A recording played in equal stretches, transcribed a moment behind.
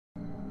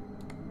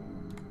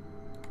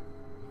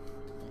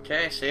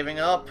Okay, saving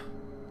up.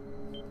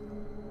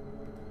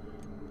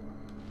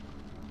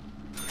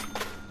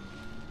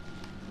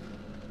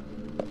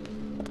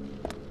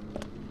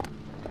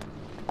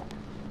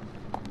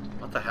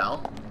 What the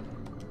hell?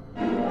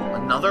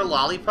 Another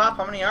lollipop?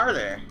 How many are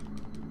there?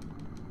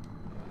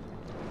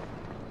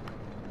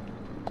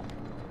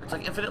 It's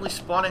like infinitely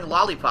spawning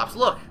lollipops.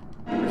 Look!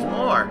 There's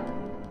more.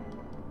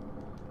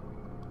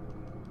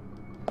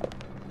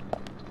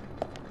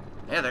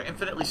 Yeah, they're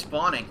infinitely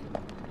spawning.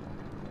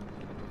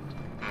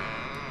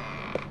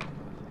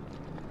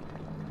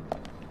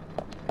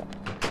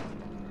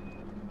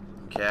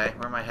 Okay,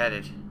 where am I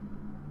headed?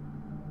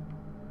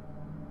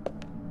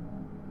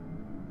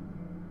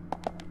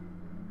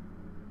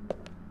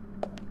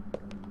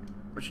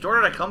 Which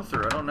door did I come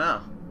through? I don't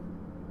know.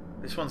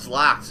 This one's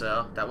locked,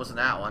 so that wasn't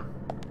that one.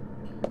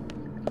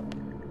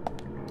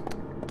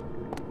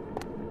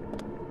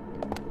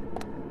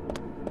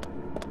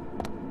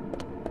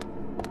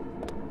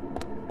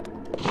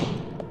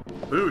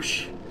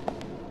 Boosh.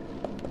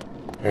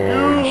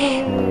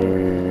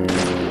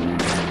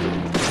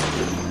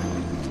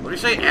 What do you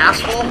say,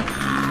 asshole?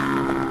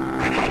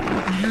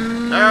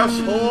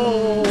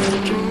 Asshole!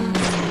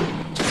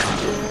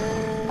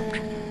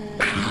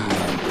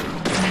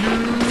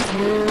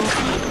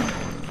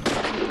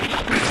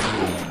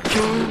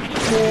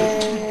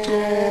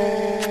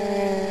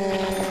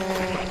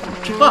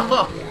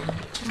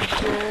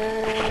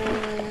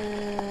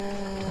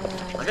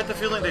 I get the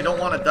feeling they don't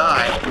want to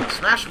die.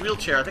 Smash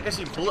wheelchair. I think I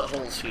see bullet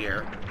holes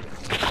here.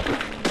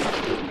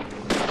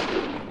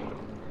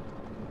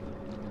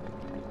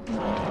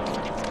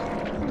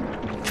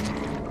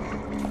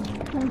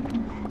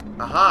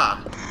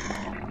 Aha!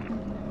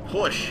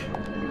 Push.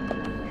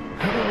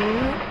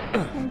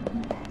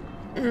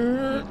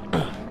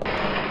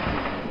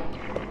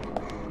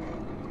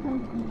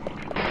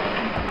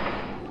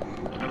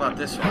 How about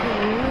this one?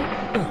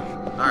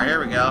 Alright, here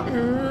we go.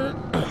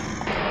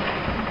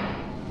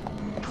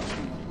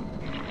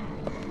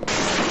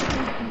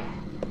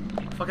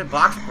 Fucking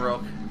box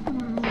broke.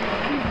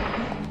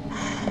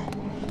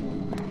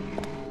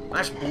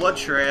 Nice blood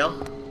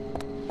trail.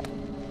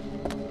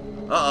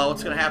 Uh-oh,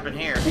 what's gonna happen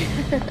here?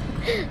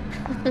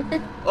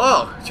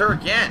 Oh, it's her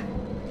again.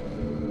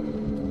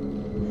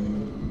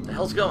 What the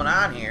hell's going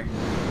on here?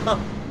 Huh.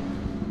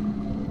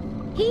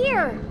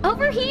 Here!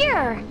 Over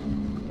here!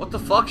 What the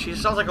fuck? She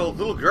sounds like a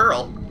little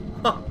girl.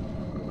 Huh.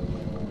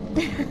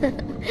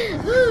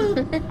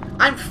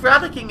 I'm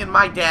frolicking in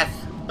my death.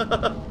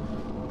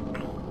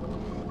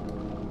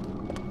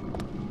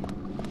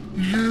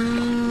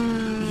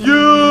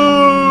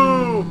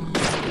 You!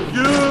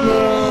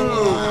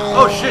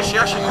 Oh shit, she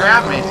actually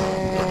grabbed me.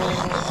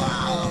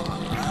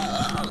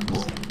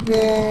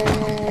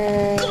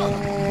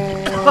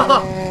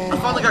 I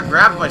finally got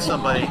grabbed by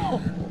somebody.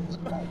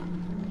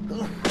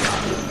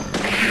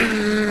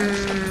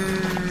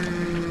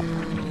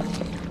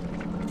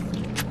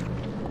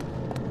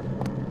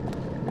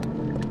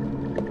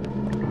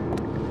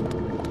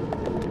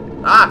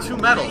 Ah, 2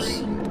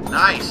 medals.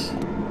 Nice.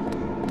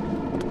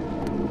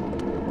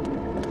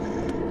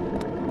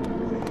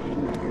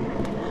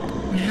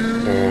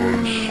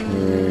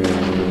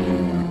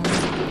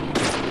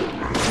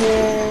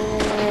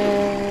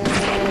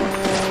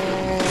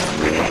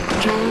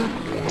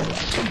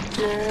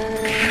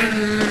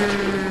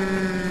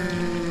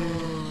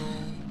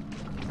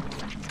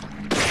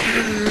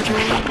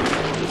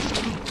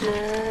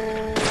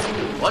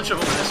 Bunch of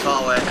them in this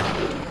hallway.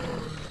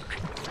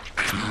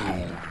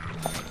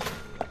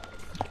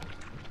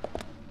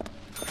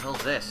 What the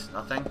hell's this?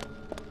 Nothing?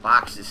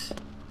 Boxes.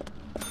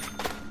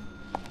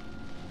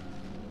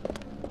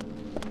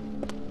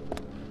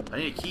 I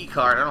need a key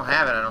card. I don't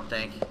have it, I don't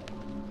think.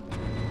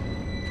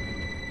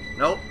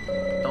 Nope.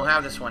 Don't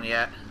have this one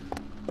yet.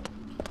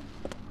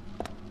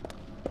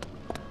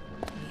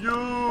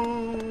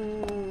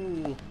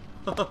 You.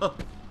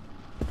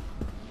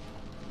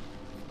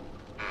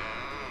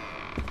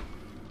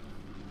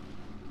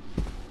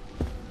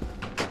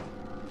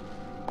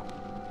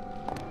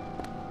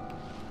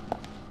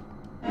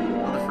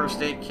 Another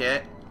first aid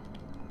kit.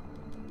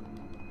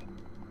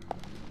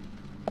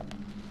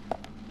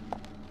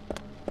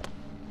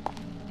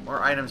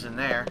 More items in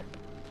there.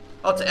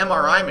 Oh, it's an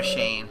MRI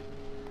machine.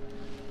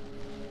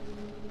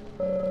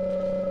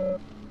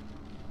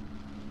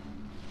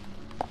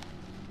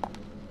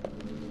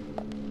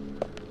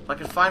 If I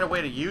can find a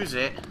way to use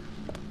it.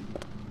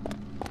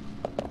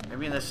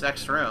 Maybe in this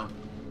next room.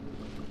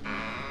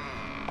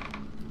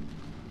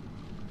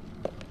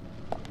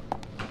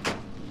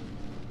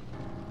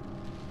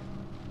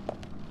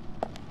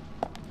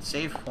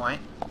 Save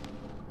point.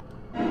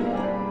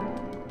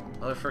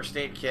 Another first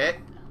aid kit.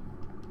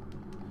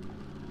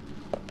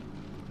 I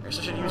guess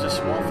I should use a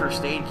small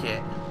first aid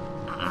kit.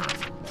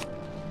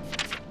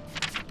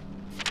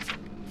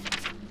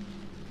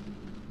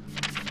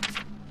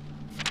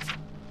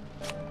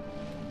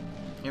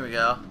 Here we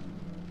go.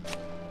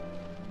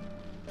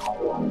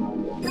 Got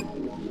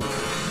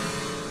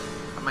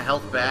my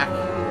health back.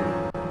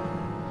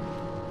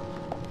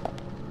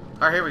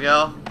 Alright, here we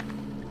go.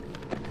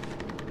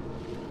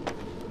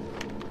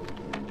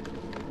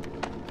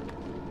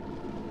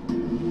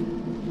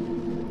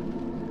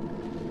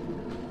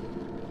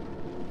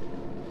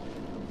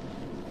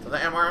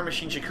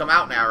 machine should come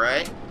out now,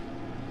 right?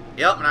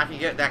 Yep, and I can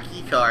get that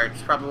key card.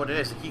 It's probably what it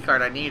is, the key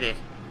card I needed.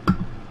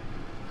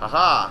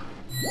 Haha.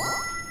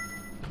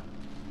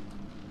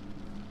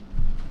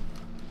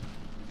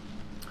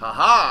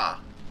 Haha.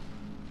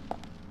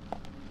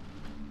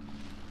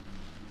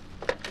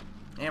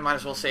 Yeah, might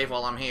as well save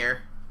while I'm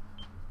here.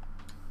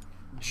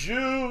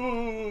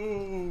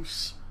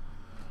 Juice!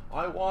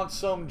 I want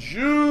some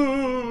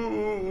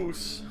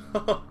juice!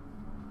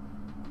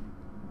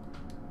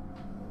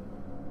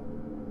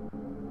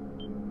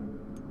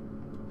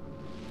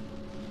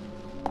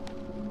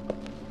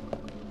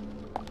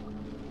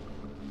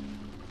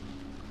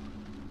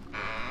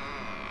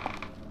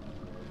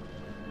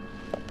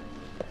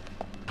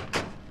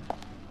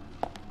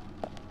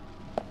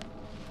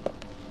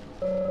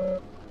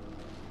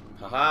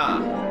 Haha.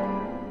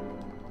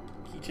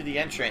 Key to the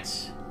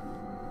entrance.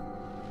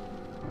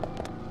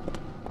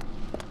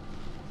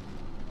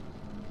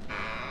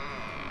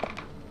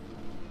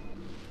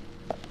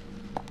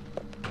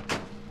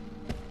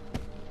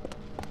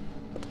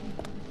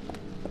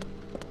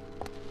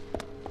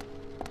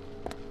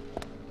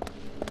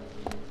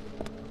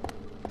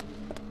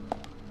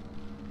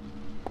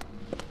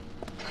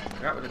 I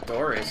forgot where the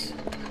door is.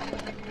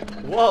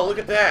 Whoa, look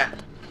at that!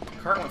 The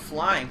cart went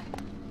flying.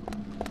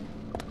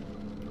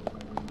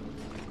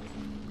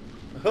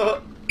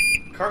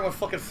 Cart went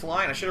fucking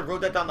flying. I should have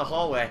rode that down the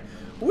hallway.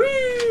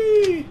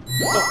 Whee!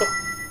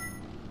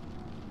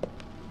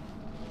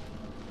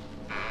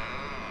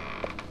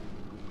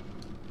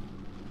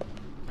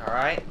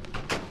 Alright.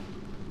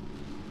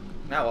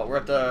 Now what? We're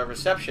at the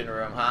reception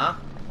room, huh?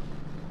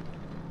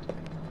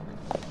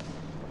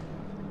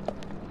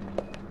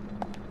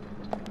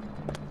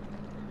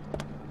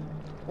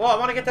 Whoa, I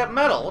want to get that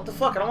medal. What the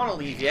fuck? I don't want to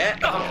leave yet.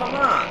 Oh, come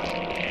on.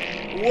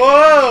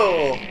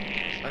 Whoa!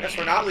 I guess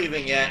we're not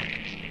leaving yet.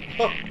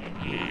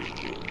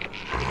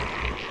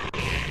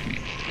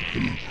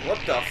 What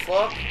the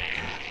fuck?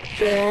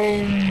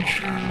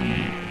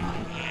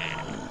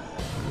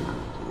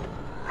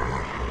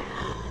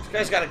 This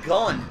guy's got a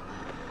gun.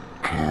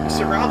 He's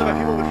surrounded by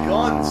people with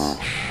guns.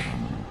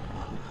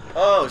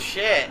 Oh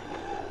shit.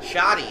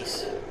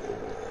 Shotties.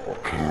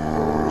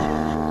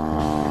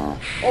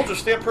 I'll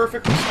just stand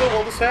perfectly still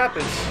while this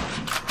happens.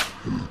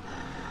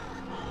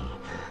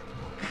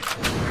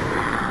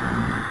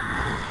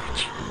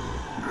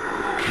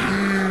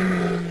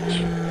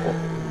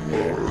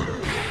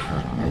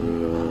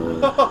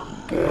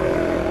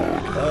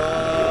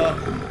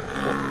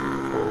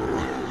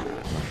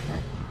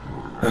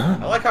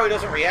 I like how he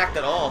doesn't react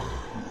at all.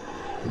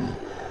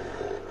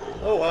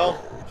 Oh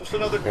well, just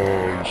another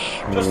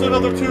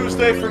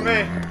Tuesday for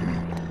me.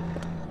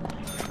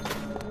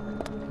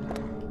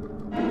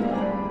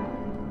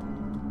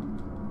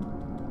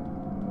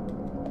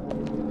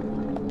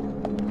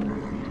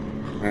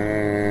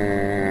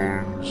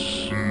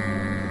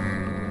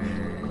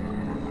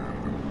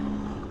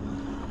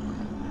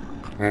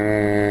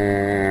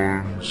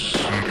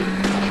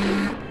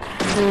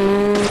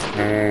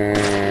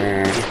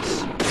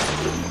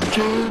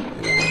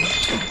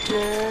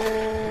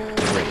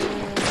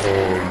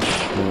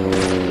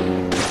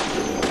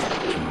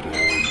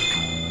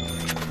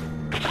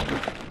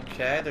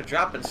 Okay, they're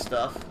dropping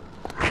stuff.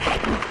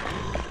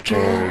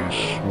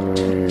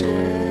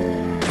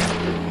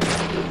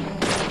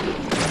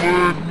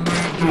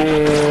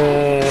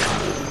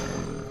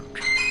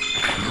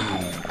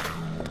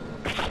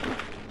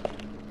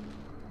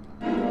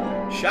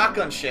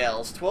 Shotgun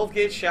shells.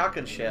 12-gauge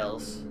shotgun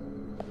shells.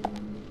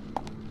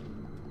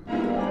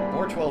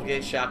 More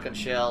 12-gauge shotgun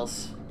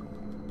shells.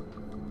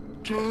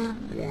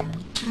 Don't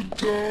want to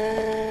die.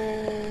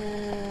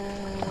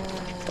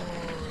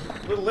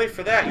 A little late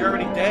for that. You're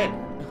already dead.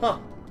 Huh.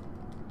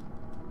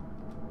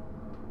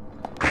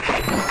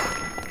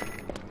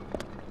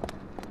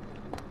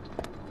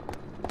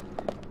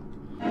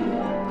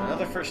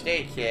 Another first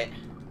aid kit.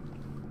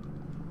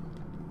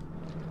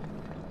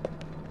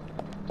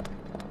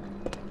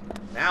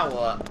 Now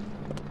what?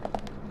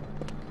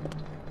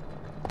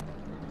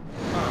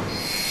 Huh.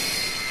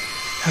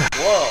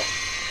 Whoa.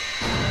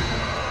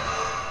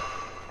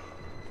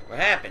 What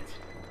happened?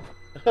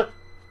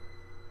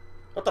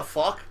 What the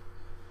fuck?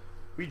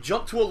 We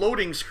jumped to a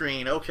loading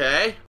screen, okay.